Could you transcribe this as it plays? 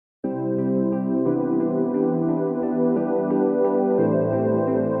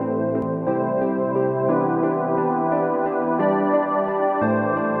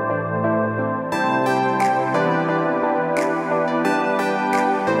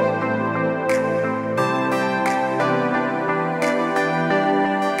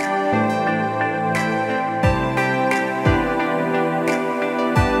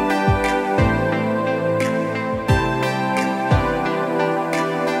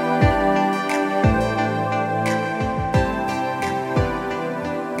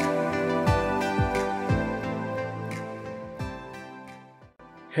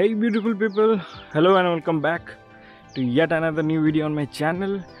Hey beautiful people, hello and welcome back to yet another new video on my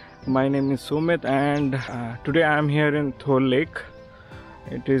channel. My name is Sumit and today I am here in Thol Lake.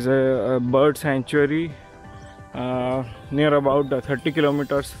 It is a bird sanctuary near about 30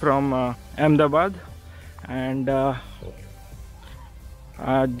 kilometers from Ahmedabad and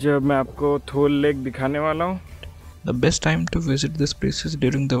आज मैं आपको थोल lake दिखाने वाला हूँ. The best time to visit this place is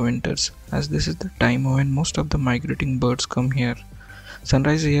during the winters, as this is the time when most of the migrating birds come here.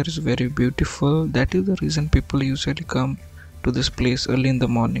 Sunrise here is very beautiful. That is the reason people usually come to this place early in the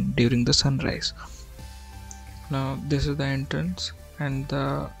morning during the sunrise. Now this is the entrance, and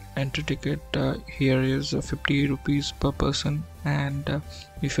the entry ticket here is 50 rupees per person, and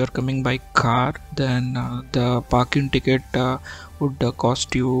if you are coming by car, then the parking ticket would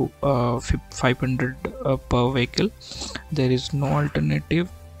cost you 500 per vehicle. There is no alternative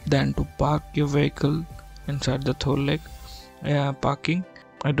than to park your vehicle inside the Thol Lake. Parking,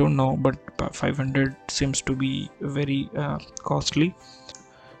 I don't know, but 500 seems to be very costly.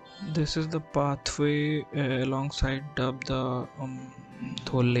 This is the pathway alongside the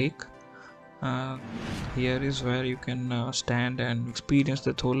Thol Lake. Here is where you can stand and experience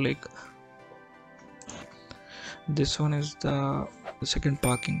the Thol Lake. This one is the second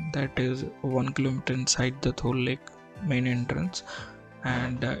parking, that is 1 kilometer inside the Thol Lake main entrance,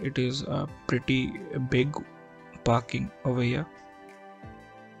 and it is a pretty big parking over here.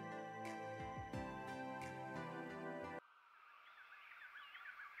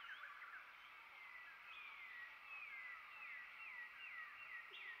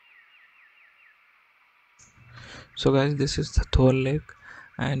 So guys, this is the Thol Lake,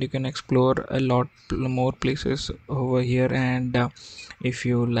 and you can explore a lot more places over here. And if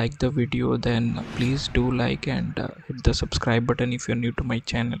you like the video, then please do like and hit the subscribe button if you're new to my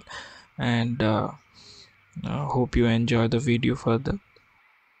channel, and hope you enjoy the video further.